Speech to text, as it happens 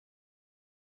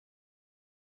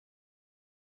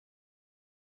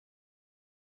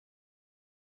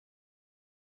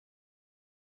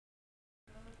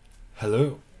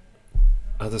Hello,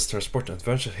 this Transport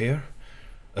Adventure here.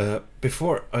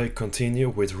 Before I continue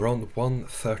with round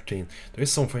 113, there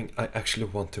is something I actually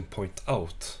want to point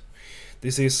out.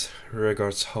 This is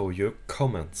regards how you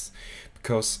comment,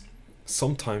 because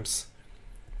sometimes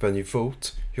when you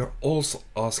vote, you're also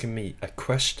asking me a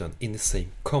question in the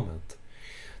same comment.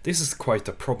 This is quite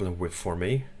a problem for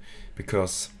me,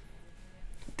 because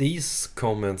these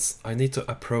comments I need to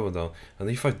approve them, and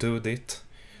if I do it,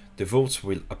 the votes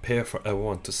will appear for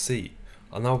everyone to see,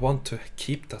 and I want to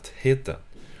keep that hidden,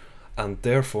 and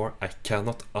therefore I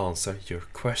cannot answer your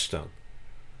question.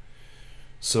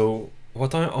 So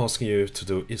what I'm asking you to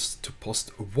do is to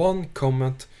post one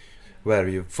comment where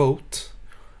you vote,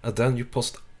 and then you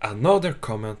post another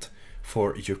comment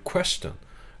for your question,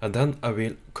 and then I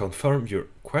will confirm your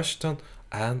question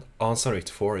and answer it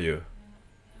for you.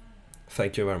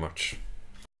 Thank you very much.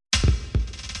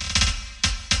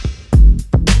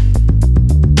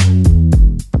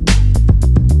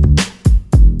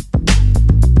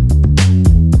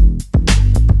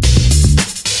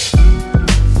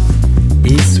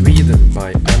 Esweden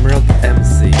by Emerald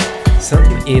MC sent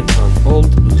me in an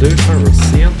old Luth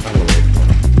Rosén elevator.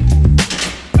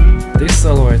 This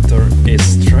elevator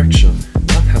is traction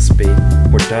that has been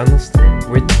modernized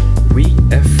with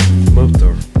VF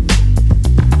motor.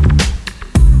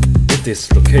 It is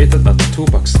located at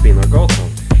Tobaksspinnargatan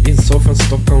in southern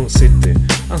Stockholm city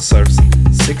and serves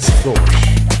 6 floors.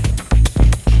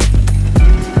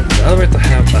 The elevator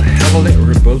has a heavily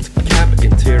rebuilt cab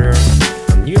interior,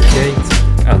 a new gate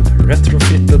and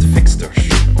retrofitted fixtures.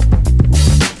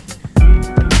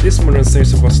 This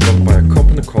modernization was done by a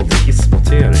company called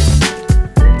Wuthithepbuncha.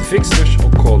 The fixtures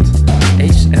are called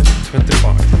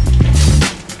HF25.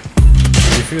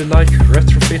 If you like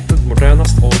retrofitted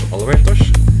modernized old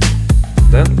elevators,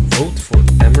 then vote for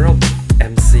Emerald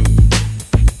MC.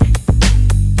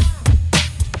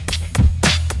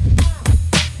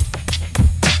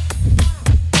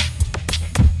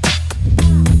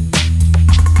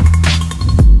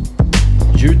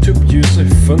 YouTube user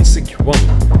Funsic1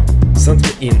 sent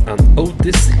me in an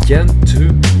Otis Gen 2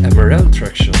 Emerald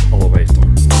traction elevator.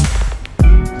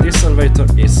 This elevator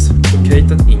is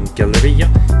located in Galleria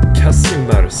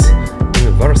Kazimierz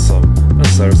in Warsaw and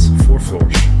serves 4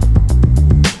 floors.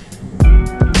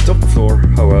 The top floor,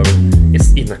 however,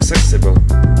 is inaccessible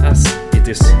as it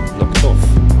is locked off.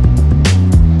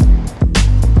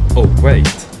 Oh wait,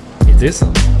 it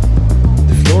isn't.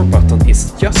 The floor button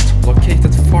is just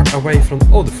located far away from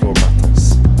all the floor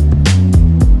buttons.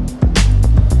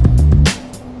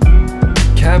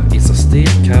 The cab is a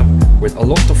steel cab with a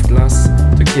lot of glass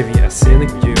to give you a scenic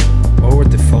view over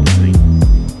the fountain.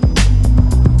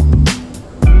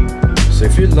 So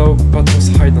if you love buttons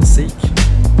hide and seek,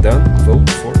 then vote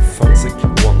for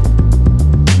Funsic1.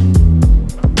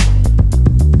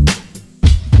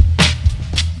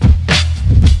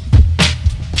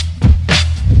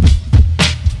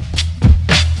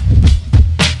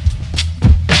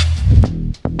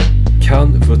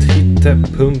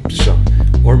 Wuthithepbuncha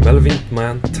or Melvin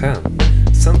Man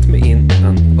 10 sent me in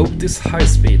an Otis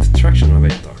high-speed traction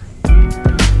elevator.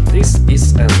 This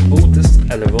is an Otis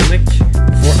Elevonic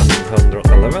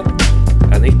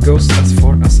 411 and it goes as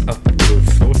far as up to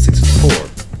floor 64,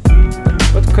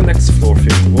 but connects floor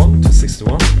 51 to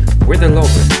 61 with a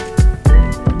lobby.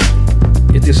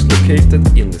 It is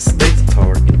located in the State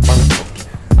Tower in Bangkok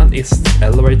and is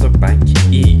elevator bank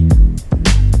E.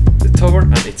 The tower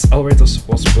and its elevators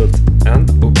was built and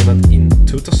opened in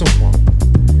 2001.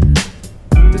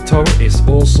 The tower is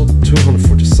also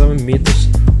 247 meters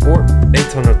or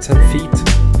 810 feet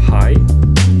high,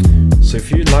 so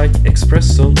if you like express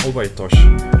zone elevators,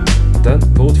 then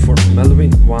vote for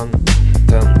Melvin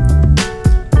 110.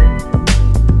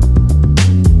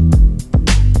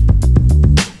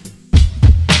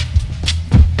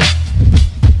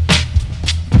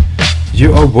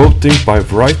 You are voting by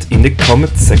right in the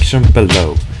comment section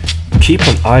below. Keep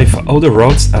an eye for other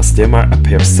rounds as there might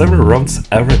appear several rounds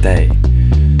every day.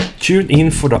 Tune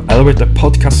in for the Elevator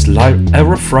podcast live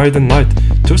every Friday night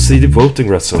to see the voting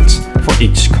results for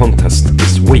each contest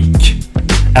this week.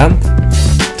 And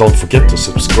don't forget to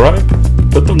subscribe,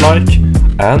 put a like,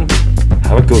 and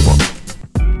have a good one.